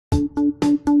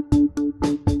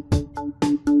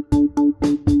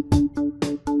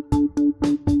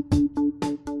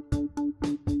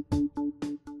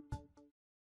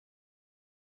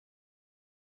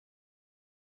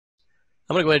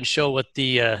I'm going to go ahead and show what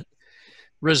the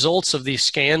results of these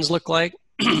scans look like.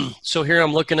 So here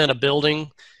I'm looking at a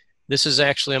building. This is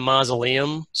actually a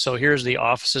mausoleum. So here's the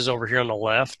offices over here on the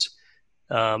left.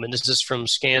 And this is from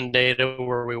scan data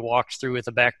where we walked through with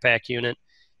a backpack unit.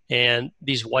 And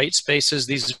these white spaces,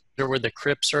 these are where the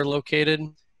crypts are located.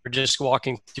 We're just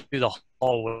walking through the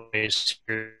hallways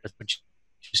here, which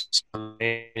is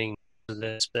remaining to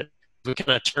this. But if we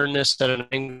kind of turn this at an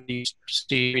angle, you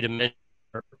see three-dimensional.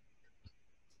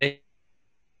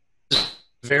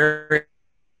 Very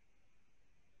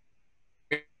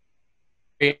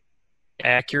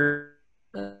accurate.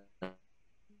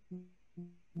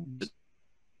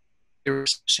 Here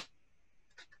is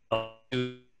our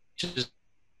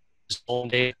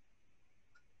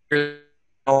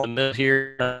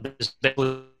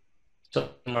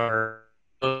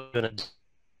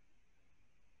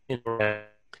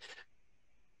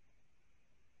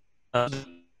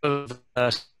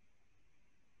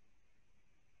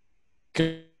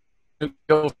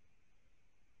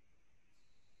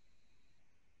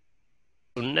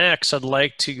next, I'd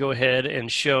like to go ahead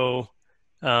and show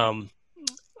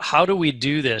how do we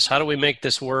do this? How do we make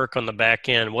this work on the back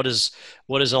end? What is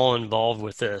all involved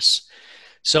with this?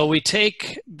 So we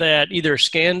take that either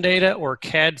scan data or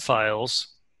CAD files,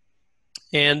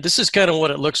 and this is kind of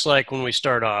what it looks like when we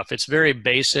start off. It's very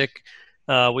basic.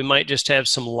 We might just have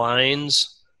some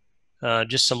lines,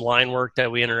 just some line work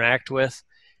that we interact with.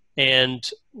 And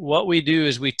what we do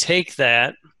is we take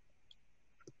that,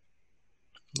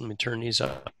 let me turn these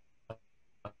up.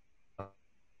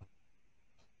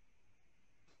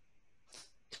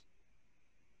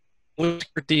 Look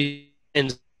at the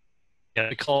ends.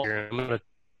 I'm going to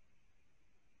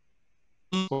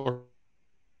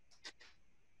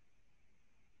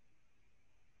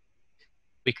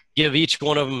we give each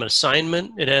one of them an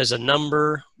assignment. It has a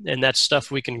number, and that's stuff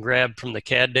we can grab from the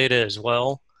CAD data as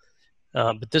well.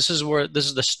 But this is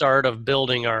the start of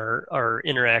building our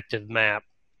interactive map.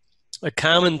 A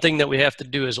common thing that we have to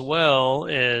do as well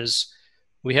is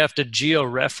we have to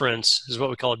georeference, is what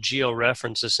we call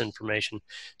georeference this information.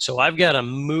 So I've got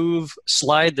to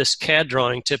slide this CAD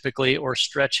drawing typically, or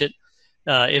stretch it.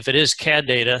 If it is CAD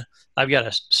data, I've got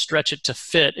to stretch it to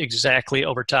fit exactly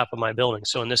over top of my building.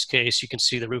 So in this case, you can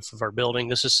see the roof of our building.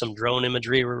 This is some drone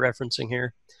imagery we're referencing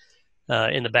here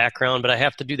in the background, but I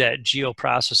have to do that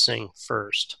geoprocessing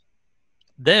first.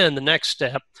 Then the next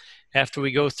step, after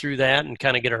we go through that and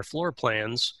kind of get our floor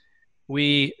plans,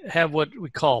 we have what we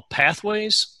call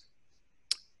pathways.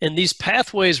 And these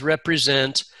pathways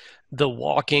represent the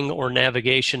walking or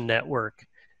navigation network.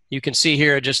 You can see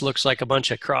here, it just looks like a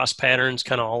bunch of cross patterns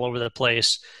kind of all over the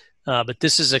place. But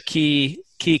this is a key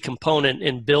component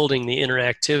in building the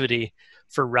interactivity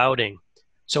for routing.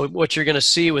 So what you're going to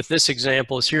see with this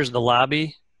example is here's the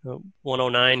lobby,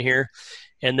 109 here.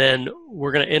 And then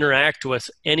we're going to interact with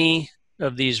any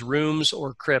of these rooms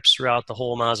or crypts throughout the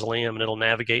whole mausoleum, and it'll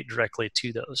navigate directly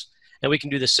to those. And we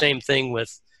can do the same thing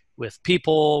with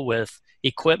people, with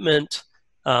equipment,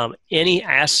 any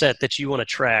asset that you want to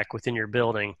track within your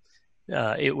building.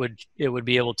 It would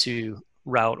be able to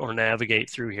route or navigate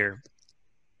through here.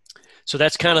 So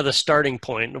that's kind of the starting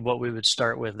point of what we would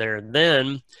start with there.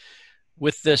 Then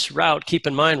with this route, keep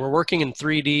in mind we're working in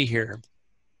 3D here.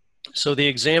 So the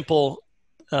example,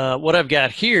 what I've got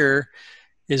here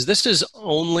is this is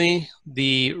only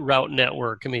the route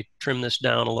network. Let me trim this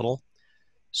down a little.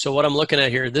 So what I'm looking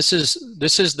at here, this is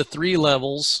the 3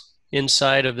 levels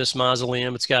inside of this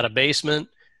mausoleum. It's got a basement,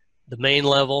 the main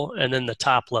level, and then the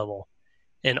top level.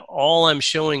 And all I'm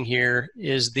showing here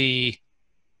is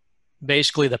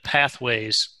basically the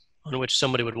pathways on which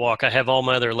somebody would walk. I have all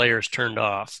my other layers turned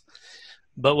off.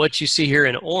 But what you see here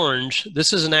in orange,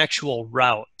 this is an actual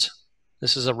route.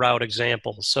 This is a route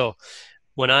example. So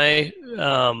when I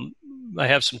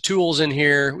have some tools in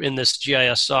here in this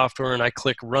GIS software and I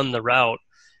click run the route,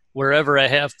 wherever I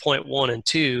have point 1 and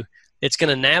 2, it's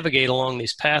going to navigate along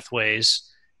these pathways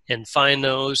and find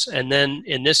those. And then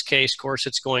in this case, of course,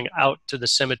 it's going out to the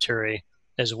cemetery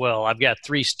as well. I've got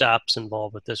 3 stops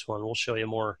involved with this one. We'll show you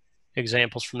more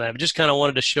examples from that. But just kind of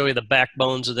wanted to show you the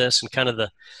backbones of this and kind of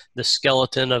the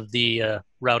skeleton of the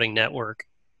routing network.